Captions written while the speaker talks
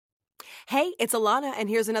Hey, it's Alana, and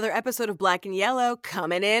here's another episode of Black and Yellow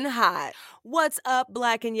coming in hot. What's up,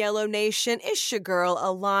 Black and Yellow Nation? It's your girl,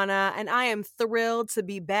 Alana, and I am thrilled to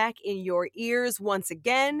be back in your ears once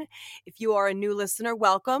again. If you are a new listener,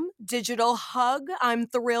 welcome. Digital hug. I'm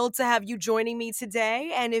thrilled to have you joining me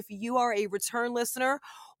today. And if you are a return listener,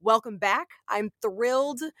 welcome back. I'm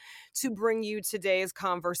thrilled to bring you today's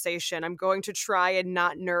conversation. I'm going to try and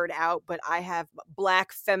not nerd out, but I have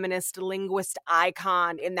Black feminist linguist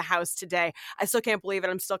icon in the house today. I still can't believe it.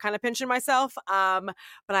 I'm still kind of pinching myself, but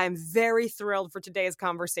I'm very thrilled for today's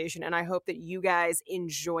conversation, and I hope that you guys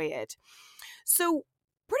enjoy it. So,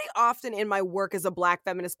 pretty often in my work as a Black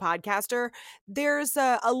feminist podcaster, there's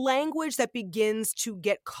a language that begins to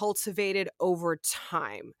get cultivated over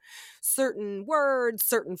time. Certain words,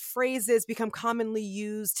 certain phrases become commonly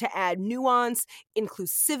used to add nuance,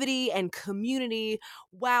 inclusivity, and community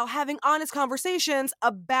while having honest conversations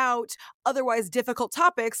about otherwise difficult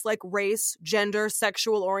topics like race, gender,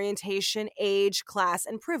 sexual orientation, age, class,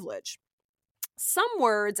 and privilege. Some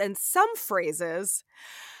words and some phrases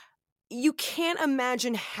you can't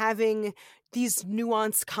imagine having these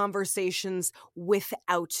nuanced conversations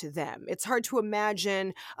without them. It's hard to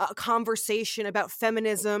imagine a conversation about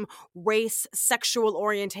feminism, race, sexual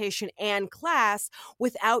orientation, and class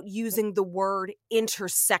without using the word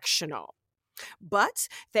intersectional. But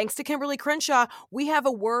thanks to Kimberly Crenshaw, we have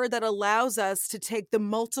a word that allows us to take the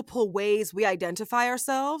multiple ways we identify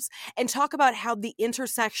ourselves and talk about how the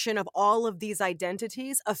intersection of all of these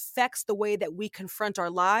identities affects the way that we confront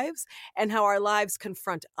our lives and how our lives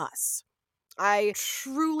confront us. I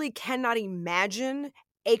truly cannot imagine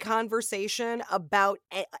a conversation about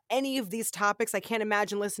any of these topics. I can't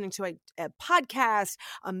imagine listening to a podcast,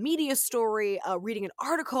 a media story, reading an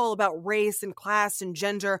article about race and class and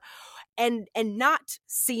gender, and not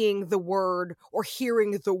seeing the word or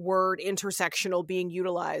hearing the word intersectional being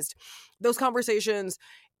utilized. Those conversations,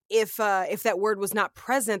 if that word was not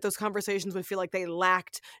present, those conversations would feel like they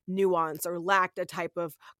lacked nuance or lacked a type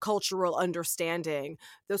of cultural understanding.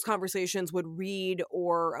 Those conversations would read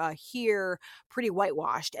or hear pretty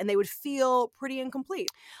whitewashed, and they would feel pretty incomplete.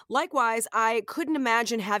 Likewise, I couldn't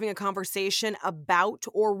imagine having a conversation about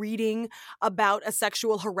or reading about a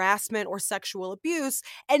sexual harassment or sexual abuse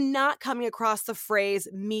and not coming across the phrase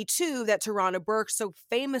 "Me Too" that Tarana Burke so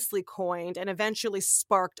famously coined and eventually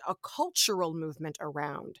sparked a cultural movement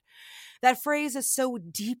around. That phrase is so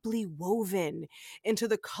deeply woven into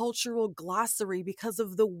the cultural glossary because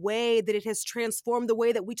of the way that it has transformed the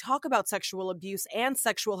way that we talk about sexual abuse and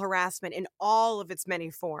sexual harassment in all of its many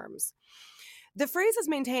forms. The phrase has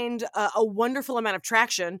maintained a wonderful amount of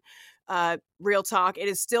traction. Real talk, it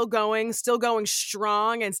is still going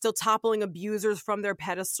strong and still toppling abusers from their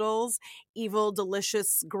pedestals. Evil,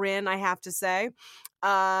 delicious grin, I have to say.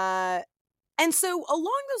 And so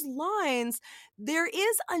along those lines, there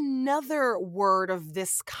is another word of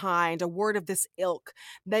this kind, a word of this ilk,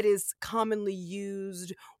 that is commonly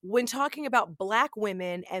used when talking about Black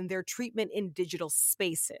women and their treatment in digital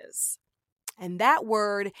spaces. And that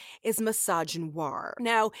word is misogynoir.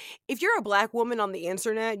 Now, if you're a Black woman on the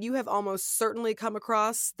internet, you have almost certainly come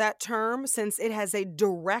across that term, since it has a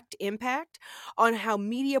direct impact on how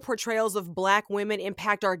media portrayals of Black women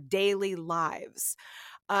impact our daily lives.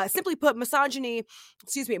 Simply put, misogynoir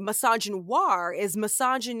is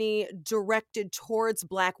misogyny directed towards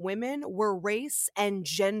Black women where race and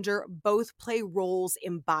gender both play roles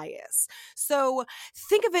in bias. So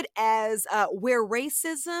think of it as where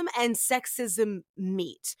racism and sexism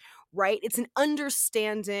meet, right? It's an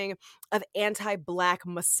understanding of anti-Black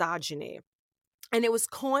misogyny. And it was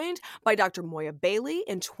coined by Dr. Moya Bailey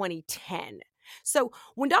in 2010. So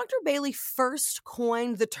when Dr. Bailey first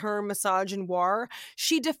coined the term misogynoir,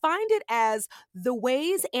 she defined it as the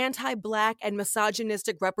ways anti-Black and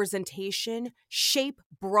misogynistic representation shape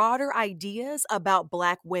broader ideas about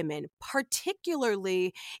Black women,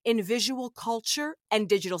 particularly in visual culture and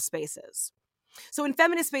digital spaces. So in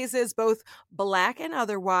feminist spaces, both Black and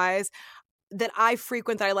otherwise, that I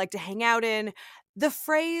frequent, that I like to hang out in, the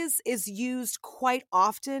phrase is used quite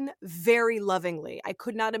often, very lovingly. I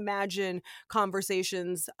could not imagine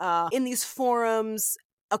conversations in these forums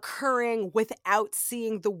occurring without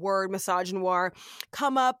seeing the word misogynoir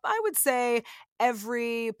come up, I would say,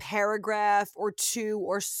 every paragraph or two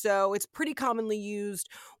or so. It's pretty commonly used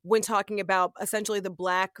when talking about essentially the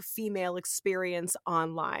Black female experience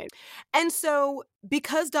online. And so,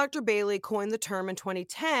 because Dr. Bailey coined the term in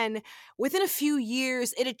 2010, within a few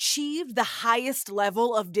years, it achieved the highest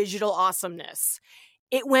level of digital awesomeness.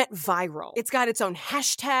 it went viral. It's got its own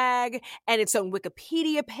hashtag and its own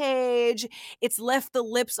Wikipedia page. It's left the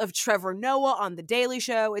lips of Trevor Noah on The Daily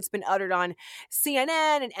Show. It's been uttered on CNN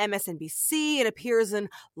and MSNBC. It appears in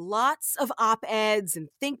lots of op-eds and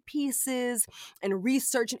think pieces and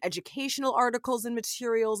research and educational articles and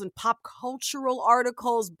materials and pop cultural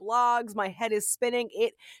articles, blogs. My head is spinning.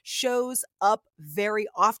 It shows up very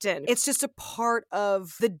often. It's just a part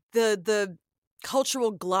of the cultural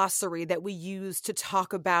glossary that we use to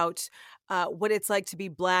talk about what it's like to be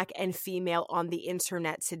Black and female on the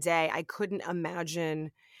internet today. I couldn't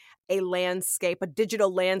imagine a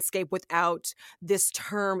digital landscape without this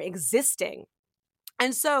term existing.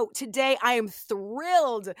 And so today I am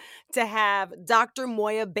thrilled to have Dr.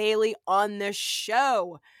 Moya Bailey on the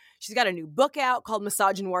show. She's got a new book out called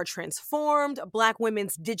Misogynoir Transformed, Black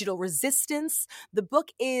Women's Digital Resistance. The book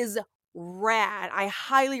is rad. I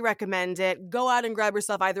highly recommend it. Go out and grab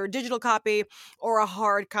yourself either a digital copy or a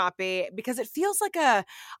hard copy because it feels like a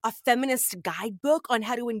feminist guidebook on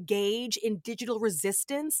how to engage in digital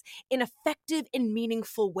resistance in effective and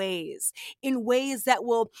meaningful ways, in ways that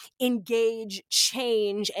will engage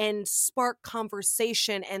change and spark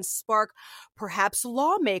conversation and spark perhaps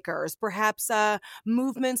lawmakers, perhaps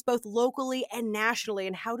movements both locally and nationally,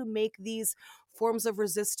 and how to make these forms of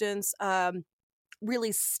resistance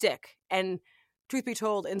really stick and, truth be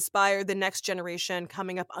told, inspire the next generation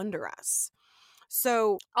coming up under us.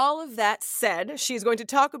 So all of that said, she's going to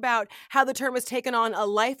talk about how the term has taken on a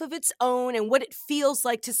life of its own and what it feels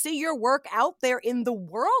like to see your work out there in the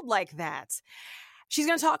world like that. She's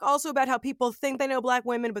going to talk also about how people think they know Black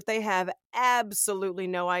women, but they have absolutely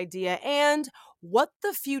no idea, and what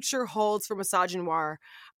the future holds for misogynoir.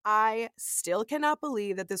 I still cannot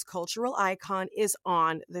believe that this cultural icon is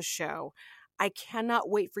on the show. I cannot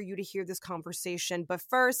wait for you to hear this conversation. But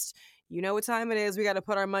first, you know what time it is. We got to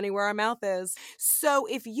put our money where our mouth is. So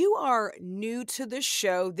if you are new to the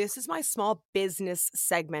show, this is my small business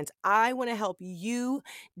segment. I want to help you,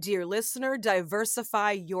 dear listener,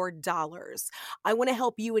 diversify your dollars. I want to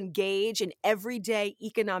help you engage in everyday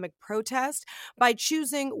economic protest by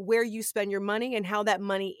choosing where you spend your money and how that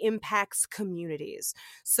money impacts communities.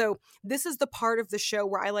 So this is the part of the show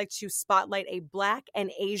where I like to spotlight a Black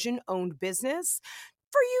and Asian-owned business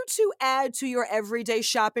for you to add to your everyday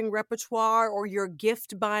shopping repertoire or your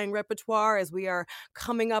gift buying repertoire as we are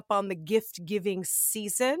coming up on the gift giving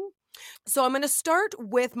season. So I'm going to start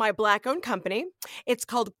with my Black-owned company. It's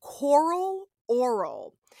called Coral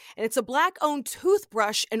Oral, and it's a Black-owned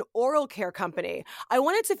toothbrush and oral care company. I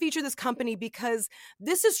wanted to feature this company because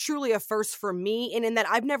this is truly a first for me, and in that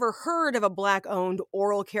I've never heard of a Black-owned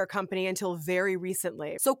oral care company until very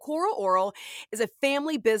recently. So Coral Oral is a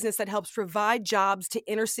family business that helps provide jobs to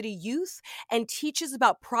inner-city youth and teaches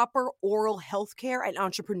about proper oral health care and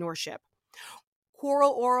entrepreneurship.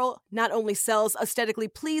 Coral Oral not only sells aesthetically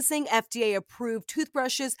pleasing, FDA-approved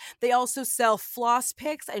toothbrushes, they also sell floss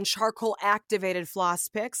picks and charcoal-activated floss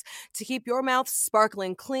picks to keep your mouth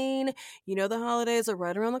sparkling clean. You know the holidays are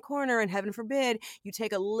right around the corner, and heaven forbid you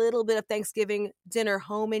take a little bit of Thanksgiving dinner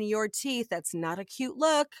home in your teeth. That's not a cute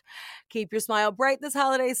look. Keep your smile bright this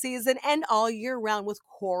holiday season and all year round with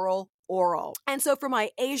Coral Oral. And so for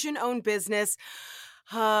my Asian-owned business,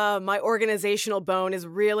 my organizational bone is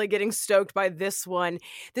really getting stoked by this one.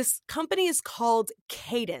 This company is called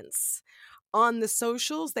Cadence. On the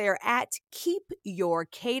socials, they are at Keep Your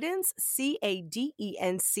Cadence,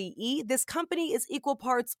 Cadence. This company is equal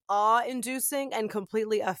parts awe-inducing and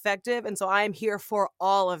completely effective, and so I am here for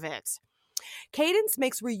all of it. Cadence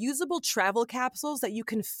makes reusable travel capsules that you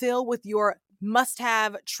can fill with your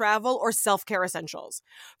must-have travel or self-care essentials.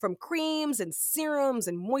 From creams and serums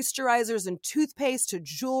and moisturizers and toothpaste to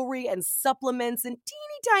jewelry and supplements and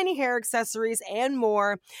teeny tiny hair accessories and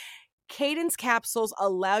more, Cadence capsules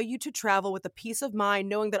allow you to travel with a peace of mind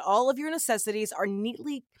knowing that all of your necessities are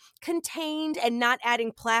neatly contained and not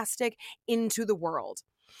adding plastic into the world.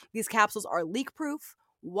 These capsules are leak-proof,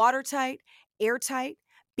 watertight, airtight,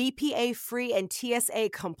 BPA-free, and TSA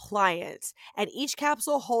compliant. And each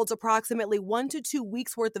capsule holds approximately 1 to 2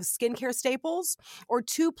 weeks worth of skincare staples, or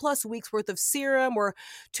 2+ weeks worth of serum, or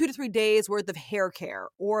 2 to 3 days worth of hair care,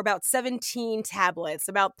 or about 17 tablets,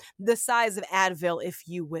 about the size of Advil, if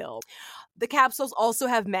you will. The capsules also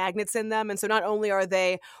have magnets in them, and so not only are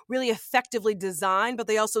they really effectively designed, but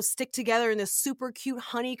they also stick together in this super cute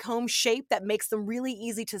honeycomb shape that makes them really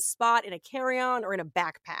easy to spot in a carry-on or in a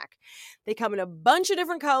backpack. They come in a bunch of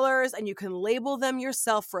different colors, and you can label them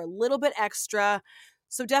yourself for a little bit extra.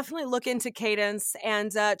 So definitely look into Cadence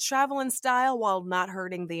and travel in style while not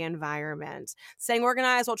hurting the environment. Staying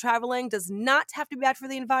organized while traveling does not have to be bad for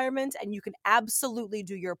the environment, and you can absolutely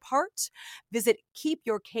do your part. Visit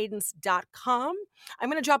keepyourcadence.com. I'm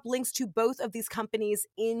going to drop links to both of these companies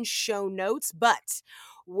in show notes, but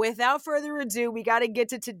without further ado, we got to get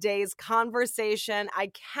to today's conversation.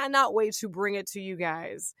 I cannot wait to bring it to you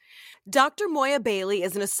guys. Dr. Moya Bailey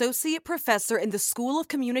is an associate professor in the School of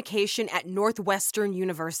Communication at Northwestern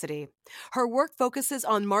University. Her work focuses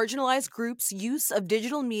on marginalized groups' use of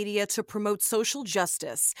digital media to promote social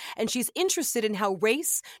justice, and she's interested in how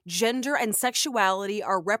race, gender, and sexuality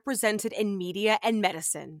are represented in media and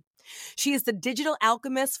medicine. She is the digital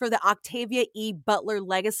alchemist for the Octavia E. Butler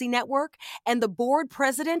Legacy Network and the board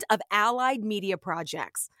president of Allied Media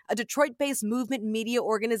Projects, a Detroit-based movement media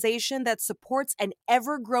organization that supports an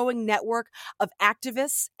ever-growing network of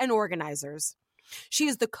activists and organizers. She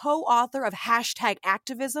is the co-author of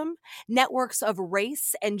 #Activism, Networks of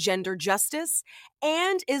Race and Gender Justice,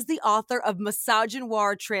 and is the author of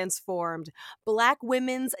Misogynoir Transformed, Black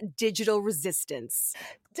Women's Digital Resistance.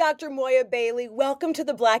 Dr. Moya Bailey, welcome to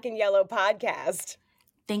the Black and Yellow podcast.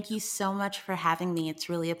 Thank you so much for having me. It's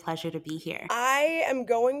really a pleasure to be here. I am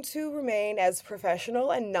going to remain as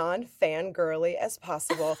professional and non-fangirly as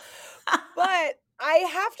possible, but I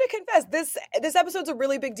have to confess, this episode's a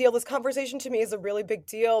really big deal. This conversation to me is a really big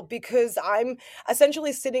deal because I'm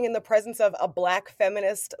essentially sitting in the presence of a Black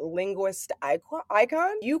feminist linguist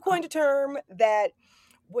icon. You coined a term that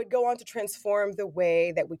would go on to transform the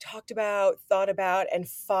way that we talked about, thought about, and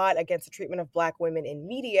fought against the treatment of Black women in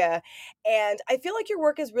media. And I feel like your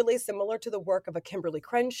work is really similar to the work of a Kimberly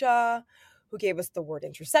Crenshaw, who gave us the word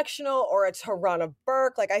intersectional, or a Tarana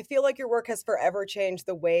Burke. Like, I feel like your work has forever changed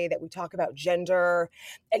the way that we talk about gender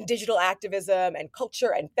and digital activism and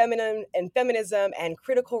culture and feminism and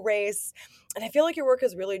critical race. And I feel like your work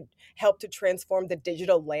has really helped to transform the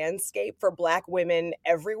digital landscape for Black women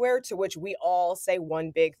everywhere, to which we all say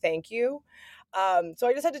one big thank you. So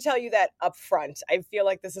I just had to tell you that up front. I feel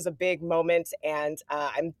like this is a big moment, and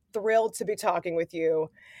I'm thrilled to be talking with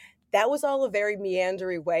you. That was all a very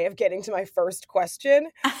meandering way of getting to my first question,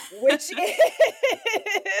 which is,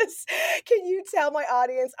 can you tell my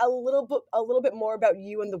audience a little bit more about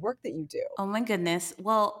you and the work that you do? Oh my goodness.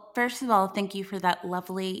 Well, first of all, thank you for that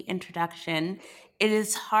lovely introduction. It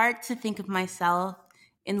is hard to think of myself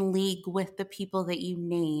in league with the people that you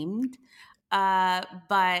named,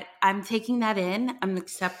 but I'm taking that in. I'm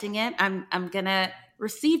accepting it. I'm gonna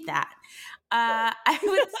receive that.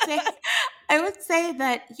 I would say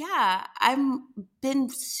that, yeah, I've been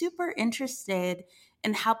super interested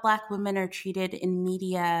in how Black women are treated in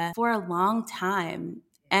media for a long time.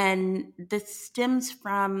 And this stems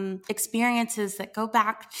from experiences that go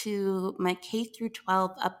back to my K through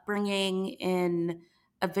 12 upbringing in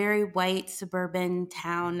a very white suburban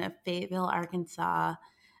town of Fayetteville, Arkansas,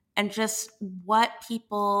 and just what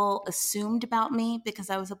people assumed about me because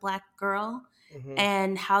I was a Black girl. Mm-hmm.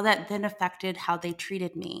 And how that then affected how they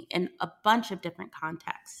treated me in a bunch of different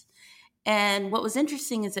contexts. And what was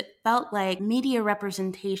interesting is it felt like media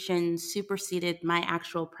representation superseded my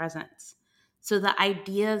actual presence. So the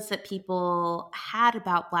ideas that people had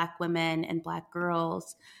about Black women and Black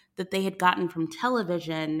girls that they had gotten from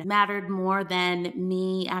television mattered more than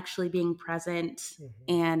me actually being present mm-hmm.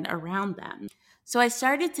 and around them. So I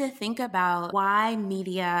started to think about why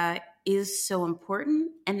media is so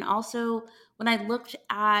important. And also, when I looked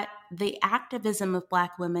at the activism of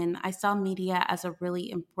Black women, I saw media as a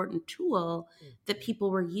really important tool that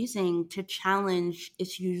people were using to challenge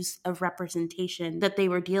issues of representation that they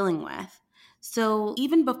were dealing with. So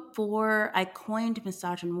even before I coined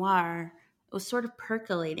misogynoir, it was sort of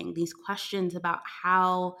percolating these questions about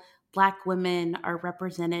how Black women are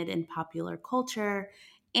represented in popular culture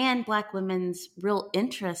and Black women's real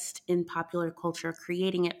interest in popular culture,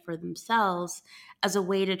 creating it for themselves as a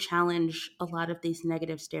way to challenge a lot of these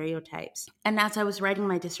negative stereotypes. And as I was writing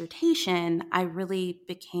my dissertation, I really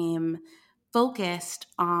became focused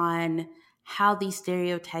on how these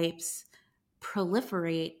stereotypes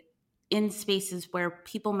proliferate in spaces where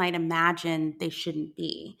people might imagine they shouldn't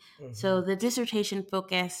be. Mm-hmm. So the dissertation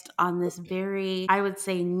focused on this very, I would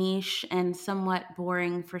say, niche and somewhat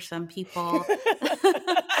boring for some people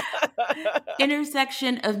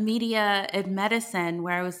intersection of media and medicine,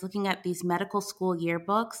 where I was looking at these medical school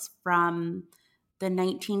yearbooks from the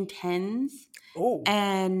 1910s. Ooh.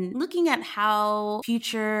 And looking at how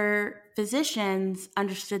future physicians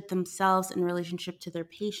understood themselves in relationship to their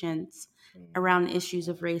patients around issues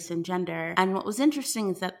of race and gender. And what was interesting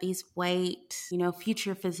is that these white,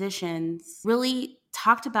 future physicians really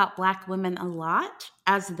talked about Black women a lot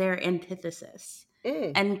as their antithesis.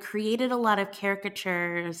 and created a lot of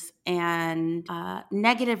caricatures and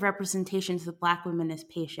negative representations of Black women as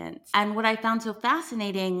patients. And what I found so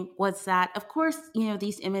fascinating was that, of course,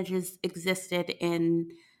 these images existed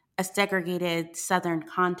in a segregated Southern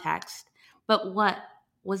context. But what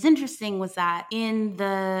was interesting was that in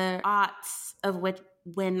the aughts of which,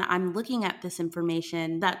 when I'm looking at this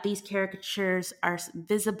information, that these caricatures are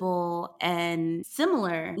visible and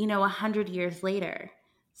similar, 100 years later.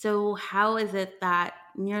 So how is it that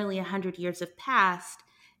nearly 100 years have passed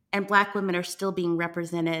and Black women are still being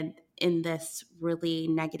represented in this really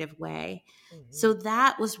negative way? So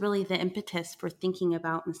that was really the impetus for thinking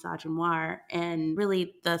about misogynoir and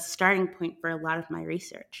really the starting point for a lot of my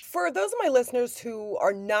research. For those of my listeners who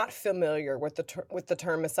are not familiar with the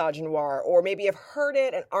term misogynoir, or maybe have heard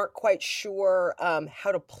it and aren't quite sure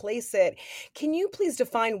how to place it, can you please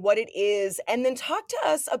define what it is and then talk to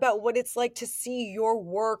us about what it's like to see your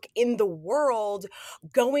work in the world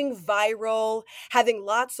going viral, having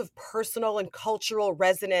lots of personal and cultural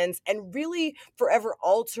resonance, and really forever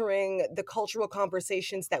altering the cultural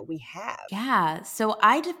conversations that we have? Yeah, so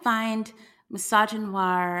I defined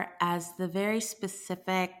misogynoir as the very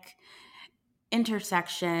specific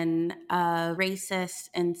intersection of racist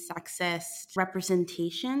and sexist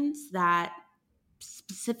representations that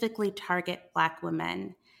specifically target Black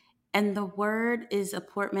women. And the word is a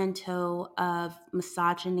portmanteau of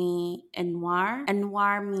misogyny and noir. And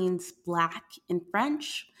noir means Black in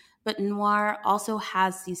French, but noir also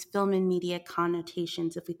has these film and media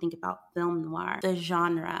connotations if we think about film noir, the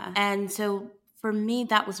genre. And so for me,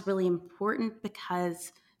 that was really important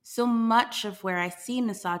because so much of where I see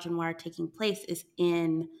misogynoir taking place is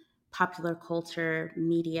in popular culture,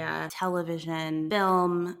 media, television,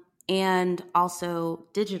 film, and also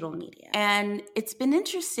digital media. And it's been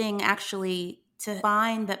interesting actually to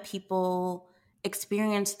find that people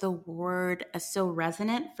experience the word as so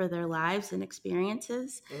resonant for their lives and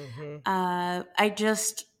experiences. I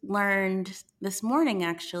just learned this morning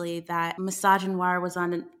actually that misogynoir was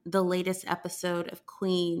on the latest episode of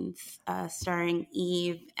Queens, starring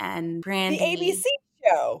Eve and Brandy. The ABC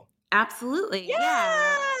show. Absolutely. Yes!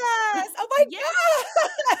 Yeah. Oh my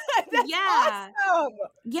God! That's awesome!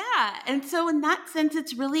 Yeah. And so in that sense,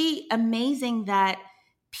 it's really amazing that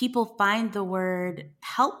people find the word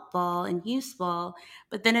helpful and useful,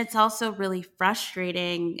 but then it's also really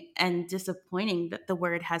frustrating and disappointing that the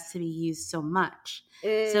word has to be used so much.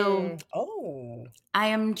 So I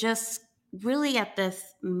am just really at this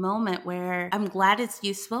moment where I'm glad it's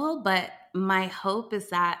useful, but my hope is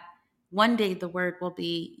that one day the word will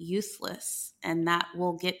be useless and that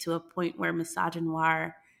we'll get to a point where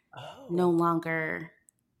misogynoir no longer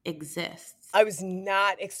exists. I was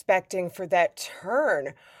not expecting for that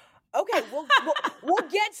turn. Okay, we'll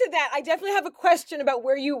get to that. I definitely have a question about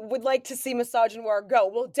where you would like to see misogynoir go.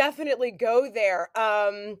 We'll definitely go there.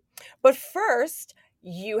 But first,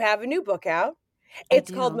 you have a new book out.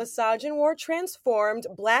 It's called Misogynoir Transformed: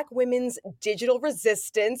 Black Women's Digital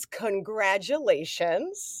Resistance.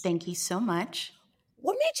 Congratulations. Thank you so much.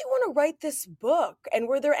 What made you want to write this book? And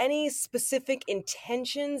were there any specific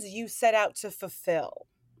intentions you set out to fulfill?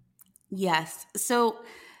 Yes. So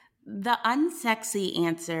the unsexy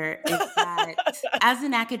answer is that as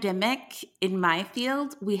an academic in my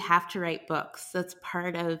field, we have to write books. That's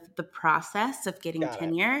part of the process of getting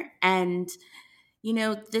tenure. And,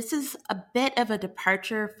 this is a bit of a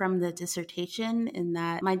departure from the dissertation in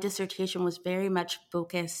that my dissertation was very much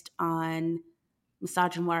focused on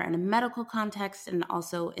misogynoir in a medical context and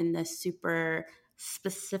also in this super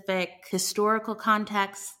specific historical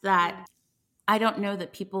context that I don't know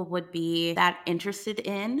that people would be that interested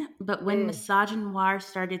in. But when misogynoir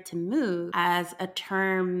started to move as a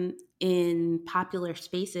term in popular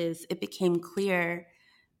spaces, it became clear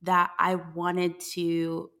that I wanted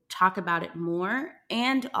to talk about it more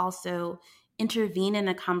and also intervene in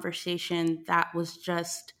a conversation that was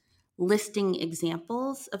just listing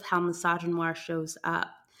examples of how misogynoir shows up.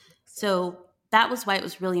 So that was why it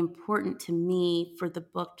was really important to me for the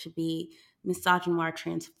book to be Misogynoir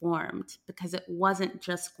Transformed, because it wasn't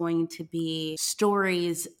just going to be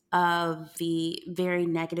stories of the very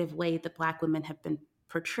negative way that Black women have been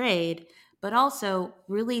portrayed, but also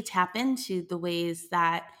really tap into the ways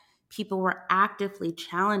that people were actively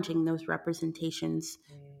challenging those representations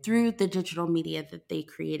through the digital media that they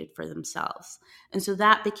created for themselves. And so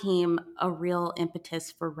that became a real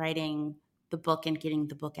impetus for writing the book and getting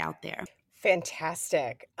the book out there.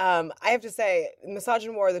 Fantastic. I have to say,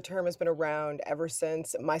 misogynoir, the term has been around ever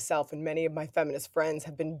since myself and many of my feminist friends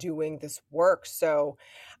have been doing this work. So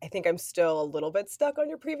I think I'm still a little bit stuck on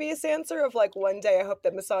your previous answer of like, one day I hope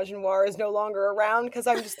that misogynoir is no longer around, because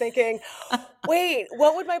I'm just thinking, wait,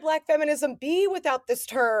 what would my Black feminism be without this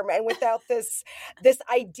term and without this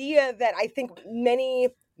idea that I think many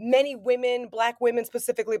women, Black women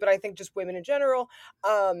specifically, but I think just women in general,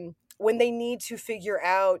 when they need to figure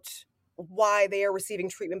out why they are receiving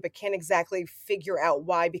treatment but can't exactly figure out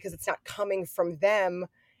why, because it's not coming from them,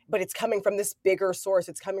 but it's coming from this bigger source.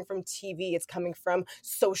 It's coming from TV, it's coming from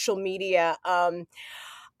social media.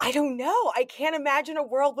 I don't know, I can't imagine a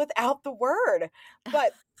world without the word.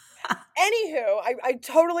 But anywho, I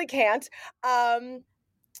totally can't.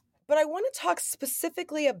 But I want to talk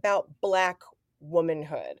specifically about Black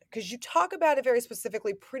womanhood, because you talk about it very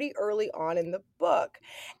specifically pretty early on in the book.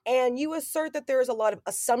 And you assert that there's a lot of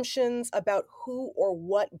assumptions about who or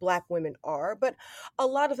what Black women are, but a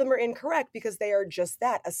lot of them are incorrect because they are just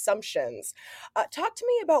that, assumptions. Talk to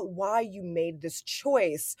me about why you made this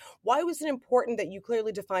choice. Why was it important that you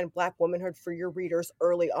clearly define Black womanhood for your readers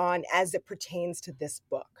early on as it pertains to this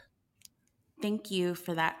book? Thank you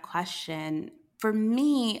for that question. For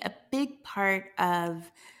me, a big part of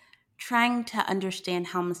trying to understand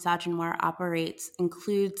how misogynoir operates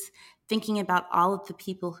includes thinking about all of the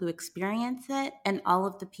people who experience it and all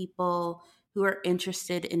of the people who are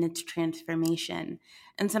interested in its transformation.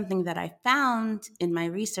 And something that I found in my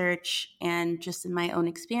research and just in my own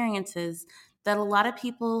experiences, that a lot of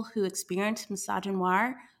people who experience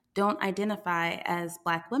misogynoir don't identify as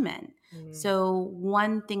Black women. So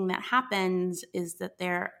one thing that happens is that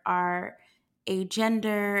there are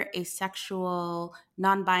agender, asexual,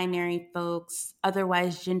 non-binary folks,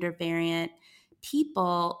 otherwise gender variant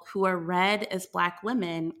people who are read as Black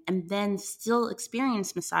women and then still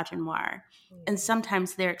experience misogynoir. And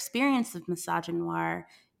sometimes their experience of misogynoir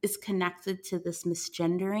is connected to this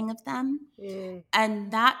misgendering of them.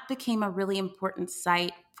 And that became a really important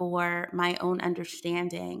site for my own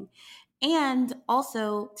understanding. And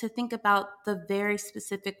also to think about the very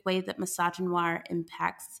specific way that misogynoir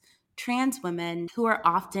impacts trans women, who are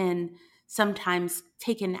often sometimes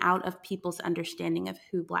taken out of people's understanding of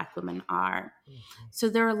who Black women are. So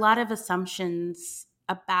there are a lot of assumptions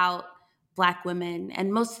about Black women.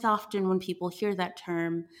 And most often when people hear that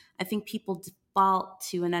term, I think people default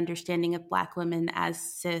to an understanding of Black women as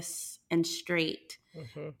cis and straight.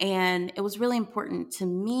 And it was really important to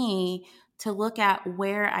me to look at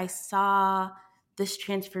where I saw this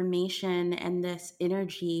transformation and this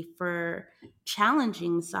energy for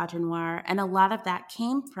challenging misogynoir. And a lot of that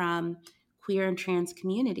came from queer and trans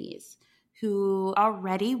communities who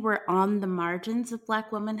already were on the margins of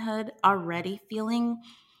Black womanhood, already feeling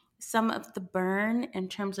some of the burn in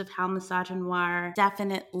terms of how misogynoir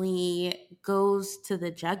definitely goes to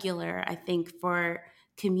the jugular, I think, for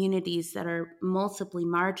communities that are multiply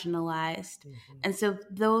marginalized. And so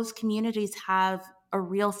those communities have a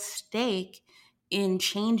real stake in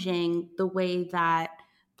changing the way that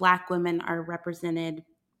Black women are represented,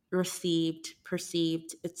 received,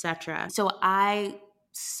 perceived, etc. So I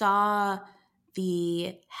saw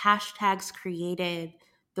the hashtags created,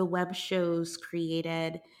 the web shows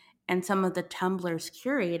created, and some of the Tumblrs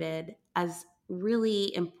curated as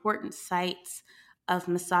really important sites of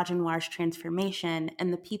misogynoir's transformation.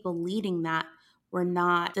 And the people leading that were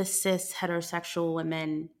not the cis heterosexual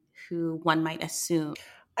women who one might assume.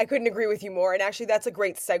 I couldn't agree with you more. And actually, that's a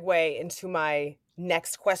great segue into my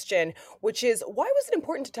next question, which is, why was it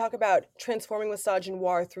important to talk about transforming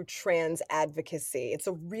misogynoir through trans advocacy? It's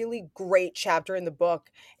a really great chapter in the book.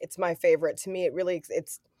 It's my favorite. To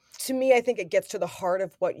me, I think it gets to the heart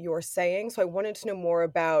of what you're saying. So I wanted to know more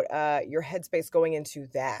about your headspace going into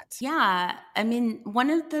that. Yeah. I mean, one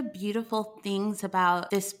of the beautiful things about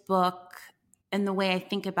this book and the way I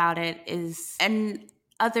think about it is, and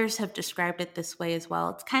others have described it this way as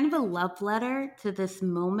well, it's kind of a love letter to this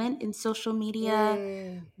moment in social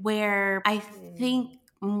media where I think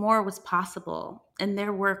more was possible. And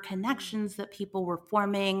there were connections that people were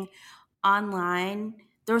forming online.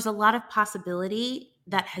 There was a lot of possibility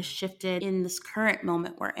that has shifted in this current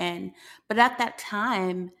moment we're in. But at that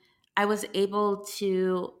time, I was able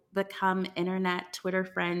to become internet Twitter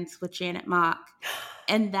friends with Janet Mock.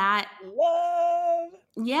 And that Love.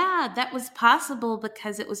 Yeah, that was possible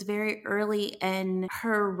because it was very early in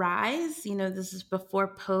her rise. You know, this is before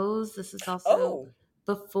Pose. This is also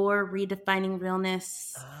before Redefining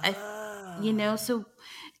Realness. So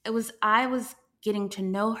I was getting to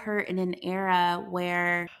know her in an era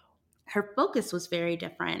where her focus was very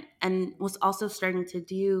different and was also starting to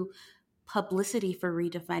do publicity for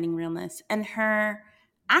Redefining Realness. And her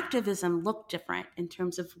activism looked different in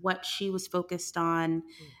terms of what she was focused on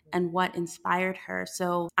and what inspired her.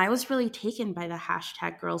 So I was really taken by the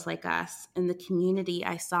hashtag Girls Like Us and the community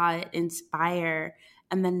I saw it inspire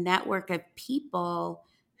and the network of people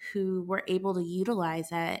who were able to utilize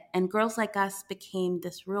it. And Girls Like Us became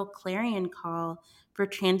this real clarion call for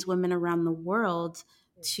trans women around the world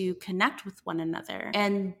to connect with one another.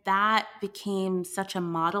 And that became such a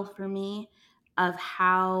model for me of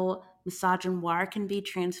how misogynoir can be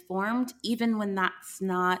transformed, even when that's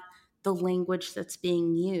not the language that's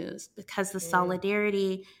being used, because the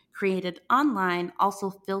solidarity created online also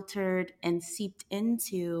filtered and seeped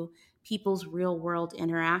into people's real world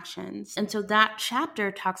interactions. And so that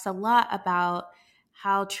chapter talks a lot about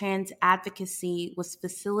how trans advocacy was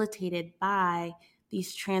facilitated by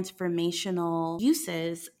these transformational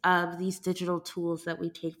uses of these digital tools that we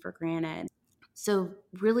take for granted. So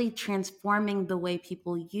really transforming the way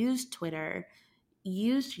people use Twitter,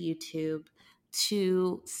 use YouTube,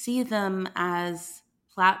 to see them as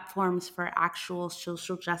platforms for actual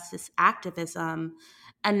social justice activism.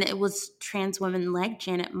 And it was trans women like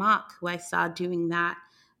Janet Mock who I saw doing that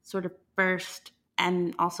sort of first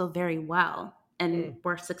and also very well and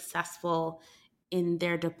were successful in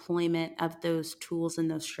their deployment of those tools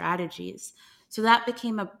and those strategies. So that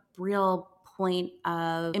became a real point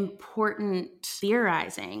of important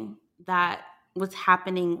theorizing that was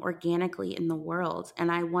happening organically in the world.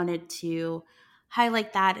 And I wanted to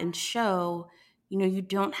highlight that and show, you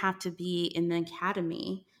don't have to be in the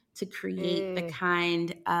academy to create the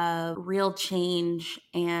kind of real change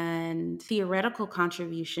and theoretical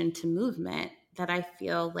contribution to movement that I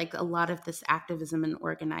feel like a lot of this activism and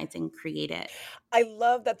organizing created. I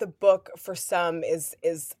love that the book for some is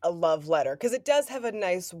a love letter because it does have a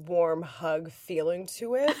nice warm hug feeling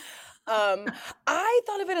to it. I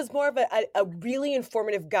thought of it as more of a really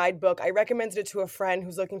informative guidebook. I recommended it to a friend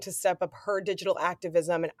who's looking to step up her digital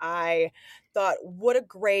activism, and I thought, what a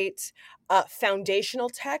great foundational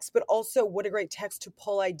text, but also what a great text to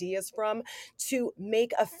pull ideas from to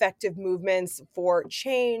make effective movements for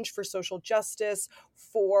change, for social justice,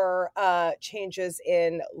 for changes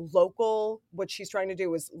in local, what she's trying to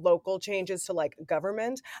do is local changes to like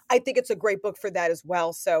government. I think it's a great book for that as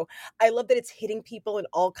well. So I love that it's hitting people in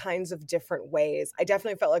all kinds of different ways. I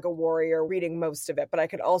definitely felt like a warrior reading most of it, but I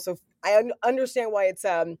understand why it's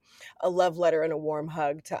a love letter and a warm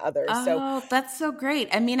hug to others. Oh, that's so great.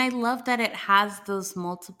 I mean, I love that it has those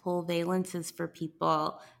multiple valences for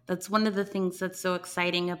people. That's one of the things that's so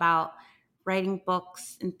exciting about writing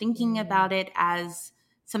books and thinking about it as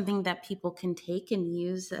something that people can take and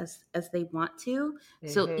use as they want to.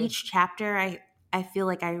 So each chapter, I feel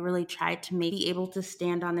like I really tried to be able to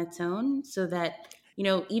stand on its own so that,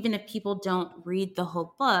 even if people don't read the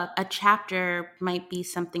whole book, a chapter might be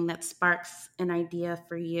something that sparks an idea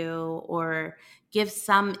for you or gives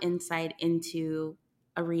some insight into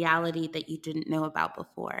a reality that you didn't know about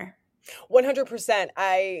before. 100%.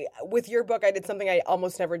 With your book, I did something I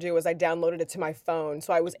almost never do is I downloaded it to my phone.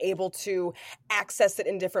 So I was able to access it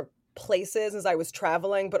in different places as I was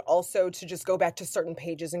traveling, but also to just go back to certain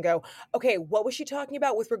pages and go, okay, what was she talking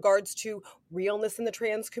about with regards to realness in the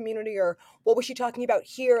trans community? Or what was she talking about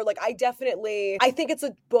here? Like, I think it's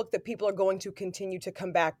a book that people are going to continue to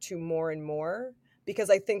come back to more and more, because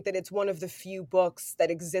I think that it's one of the few books that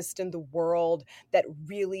exist in the world that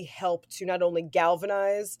really help to not only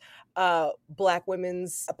galvanize Black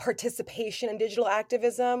women's participation in digital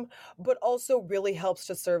activism, but also really helps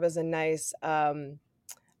to serve as a nice,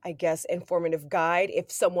 informative guide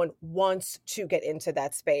if someone wants to get into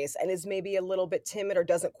that space and is maybe a little bit timid or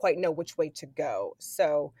doesn't quite know which way to go.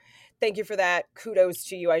 So thank you for that. Kudos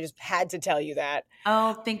to you. I just had to tell you that.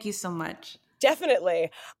 Oh, thank you so much.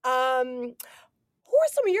 Definitely. Who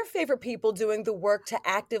are some of your favorite people doing the work to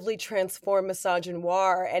actively transform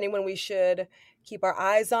misogynoir? Anyone we should keep our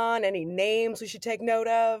eyes on? Any names we should take note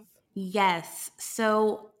of? Yes.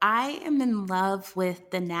 So I am in love with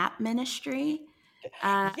the NAP Ministry.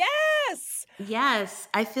 Yes! Yes.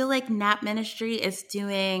 I feel like NAP Ministry is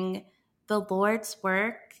doing the Lord's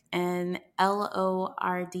work and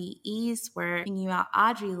LORDE's work, thinking about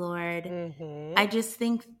Audre Lorde. I just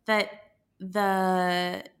think that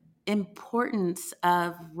the importance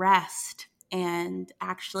of rest and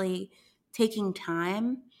actually taking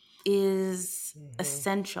time is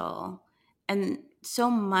essential. And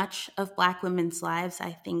so much of Black women's lives,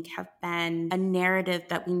 I think, have been a narrative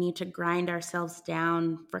that we need to grind ourselves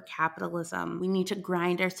down for capitalism. We need to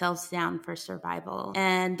grind ourselves down for survival.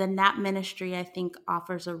 And the NAP Ministry, I think,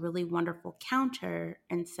 offers a really wonderful counter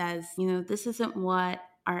and says, this isn't what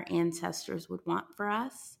our ancestors would want for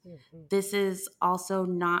us. This is also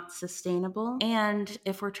not sustainable. And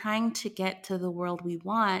if we're trying to get to the world we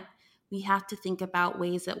want, we have to think about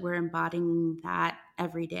ways that we're embodying that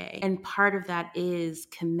every day. And part of that is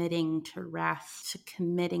committing to rest, to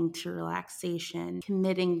committing to relaxation,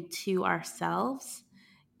 committing to ourselves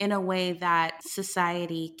in a way that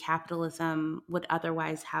society, capitalism would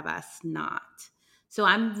otherwise have us not. So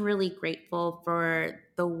I'm really grateful for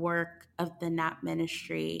the work of the NAP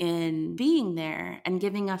ministry in being there and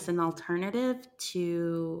giving us an alternative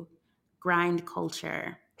to grind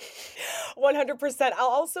culture. 100%. I'll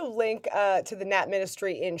also link to the NAP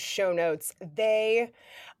ministry in show notes.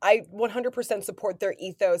 I 100% support their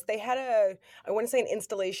ethos. They had I want to say an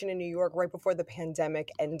installation in New York right before the pandemic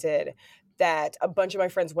ended that a bunch of my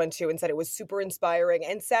friends went to and said it was super inspiring.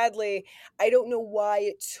 And sadly, I don't know why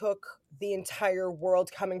it took the entire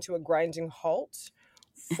world coming to a grinding halt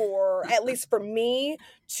for, at least for me,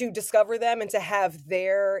 to discover them and to have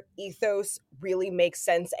their ethos really make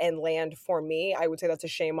sense and land for me. I would say that's a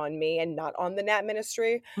shame on me and not on the NAP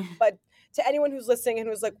ministry. But to anyone who's listening and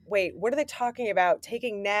who's like, wait, what are they talking about?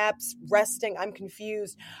 Taking naps, resting, I'm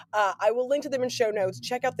confused. I will link to them in show notes.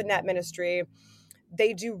 Check out the NAP ministry.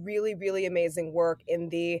 They do really, really amazing work in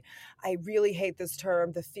I really hate this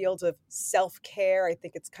term, the field of self-care. I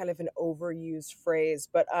think it's kind of an overused phrase,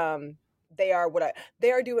 but they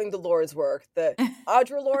are doing the Lord's work, the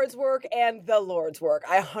Audre Lorde's work and the Lord's work.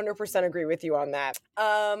 I 100% agree with you on that.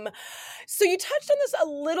 So you touched on this a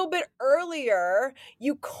little bit earlier.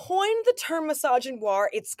 You coined the term misogynoir.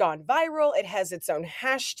 It's gone viral. It has its own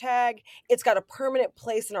hashtag. It's got a permanent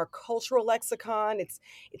place in our cultural lexicon. It's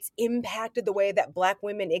impacted the way that Black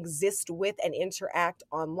women exist with and interact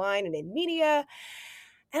online and in media.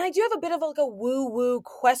 And I do have a bit of like a woo-woo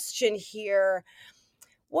question here.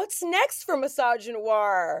 What's next for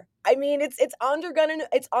misogynoir? I mean, it's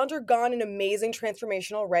undergone an amazing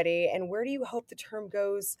transformation already. And where do you hope the term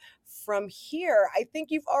goes from here? I think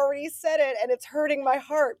you've already said it, and it's hurting my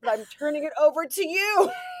heart, but I'm turning it over to you.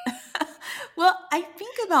 Well, I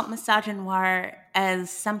think about misogynoir as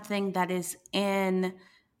something that is in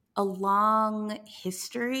a long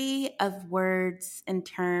history of words and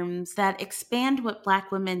terms that expand what Black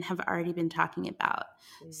women have already been talking about.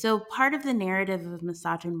 So part of the narrative of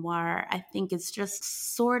misogynoir, I think, is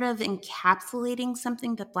just sort of encapsulating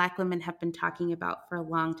something that Black women have been talking about for a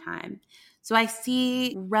long time. So I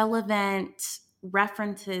see relevant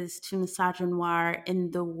references to misogynoir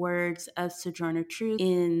in the words of Sojourner Truth,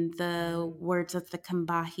 in the words of the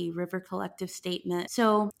Combahee River Collective Statement.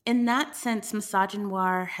 So in that sense,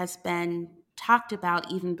 misogynoir has been talked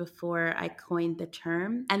about even before I coined the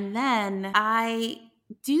term. And then I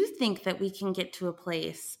do think that we can get to a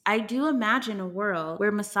place, I do imagine a world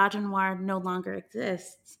where misogynoir no longer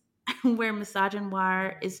exists, where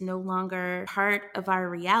misogynoir is no longer part of our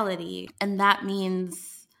reality. And that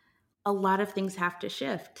means a lot of things have to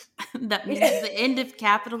shift. That means the end of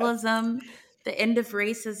capitalism, the end of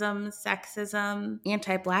racism, sexism,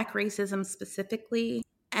 anti-Black racism specifically.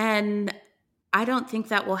 And I don't think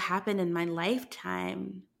that will happen in my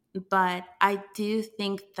lifetime. But I do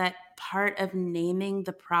think that part of naming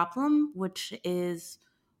the problem, which is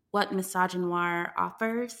what misogynoir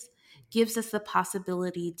offers, gives us the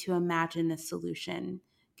possibility to imagine a solution,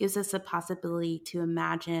 gives us a possibility to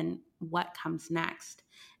imagine what comes next.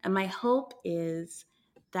 And my hope is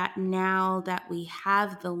that now that we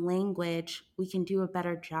have the language, we can do a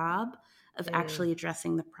better job of actually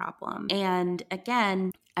addressing the problem. And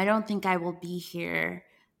again, I don't think I will be here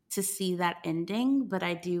to see that ending, but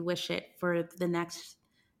I do wish it for the next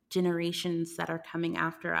generations that are coming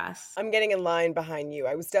after us. I'm getting in line behind you.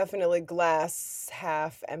 I was definitely glass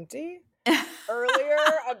half empty earlier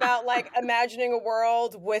about like imagining a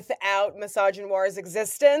world without misogynoir's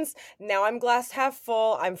existence. Now I'm glass half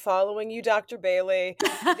full. I'm following you, Dr. Bailey.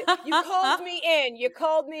 You called me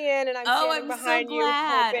in and I'm standing behind you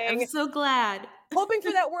hoping. I'm so glad. Hoping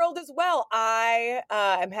for that world as well. I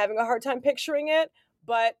am having a hard time picturing it,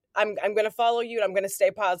 but I'm going to follow you and I'm going to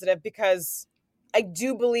stay positive because I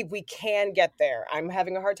do believe we can get there. I'm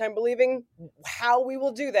having a hard time believing how we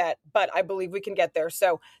will do that, but I believe we can get there.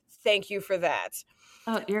 So thank you for that.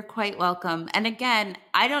 Oh, you're quite welcome. And again,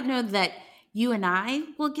 I don't know that you and I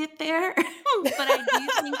will get there, but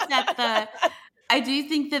I do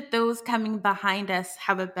think that those coming behind us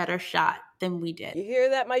have a better shot than we did. You hear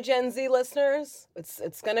that, my Gen Z listeners?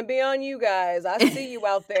 It's going to be on you guys. I see you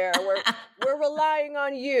out there. We're relying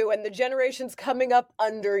on you and the generations coming up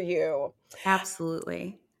under you.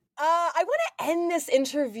 Absolutely. I want to end this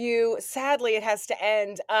interview. Sadly, it has to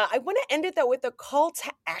end. I want to end it, though, with a call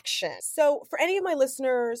to action. So, for any of my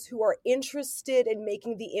listeners who are interested in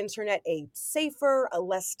making the internet a safer, a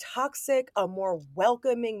less toxic, a more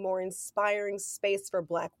welcoming, more inspiring space for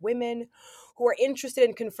Black women, who are interested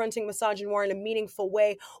in confronting misogynoir in a meaningful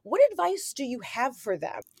way, what advice do you have for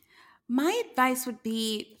them? My advice would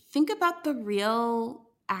be think about the real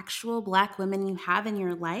actual Black women you have in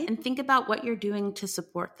your life and think about what you're doing to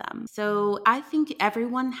support them. So I think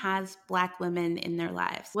everyone has Black women in their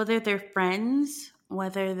lives, whether they're friends,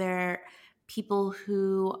 whether they're people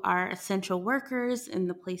who are essential workers in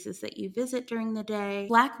the places that you visit during the day.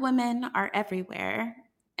 Black women are everywhere.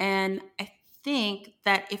 And I think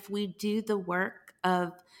that if we do the work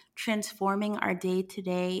of transforming our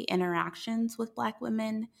day-to-day interactions with Black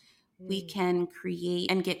women, we can create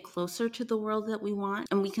and get closer to the world that we want,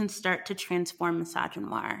 and we can start to transform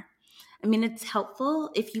misogynoir. I mean, it's helpful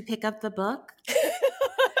if you pick up the book,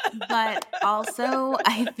 but also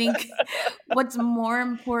I think what's more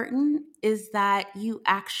important is that you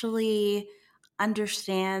actually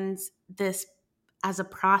understand this as a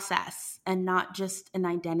process and not just an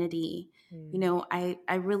identity. You know,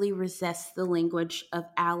 I really resist the language of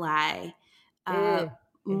ally.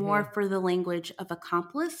 More for the language of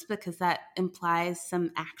accomplice because that implies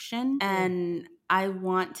some action. And I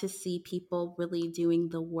want to see people really doing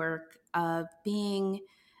the work of being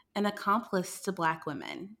an accomplice to Black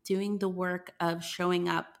women, doing the work of showing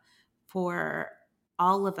up for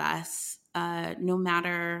all of us, no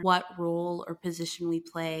matter what role or position we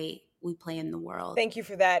play in the world. Thank you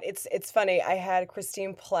for that. It's funny. I had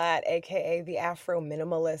Christine Platt, aka the Afro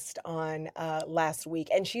Minimalist, on last week,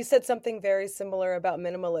 and she said something very similar about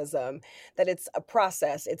minimalism. That it's a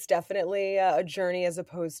process. It's definitely a journey as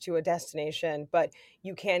opposed to a destination, but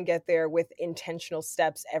you can get there with intentional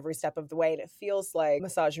steps every step of the way. And it feels like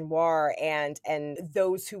misogynoir and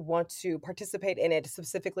those who want to participate in it,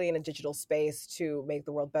 specifically in a digital space to make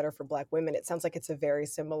the world better for Black women. It sounds like it's a very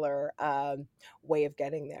similar way of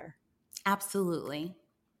getting there. Absolutely.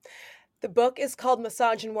 The book is called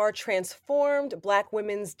Misogynoir Transformed: Black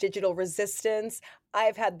Women's Digital Resistance.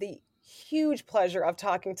 I've had the huge pleasure of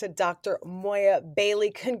talking to Dr. Moya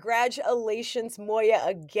Bailey. Congratulations, Moya,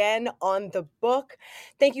 again on the book.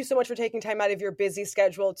 Thank you so much for taking time out of your busy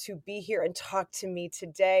schedule to be here and talk to me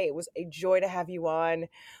today. It was a joy to have you on.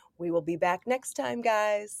 We will be back next time,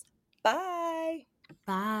 guys. Bye.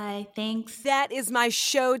 Bye. Thanks. That is my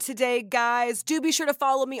show today, guys. Do be sure to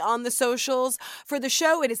follow me on the socials. For the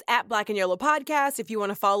show, it is at Black and Yellow Podcast. If you want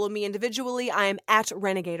to follow me individually, I am at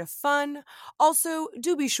Renegade of Fun. Also,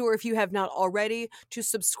 do be sure, if you have not already, to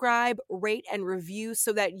subscribe, rate, and review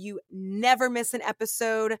so that you never miss an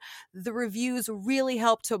episode. The reviews really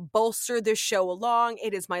help to bolster this show along.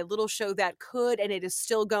 It is my little show that could, and it is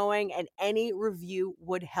still going, and any review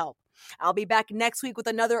would help. I'll be back next week with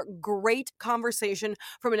another great conversation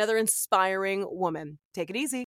from another inspiring woman. Take it easy.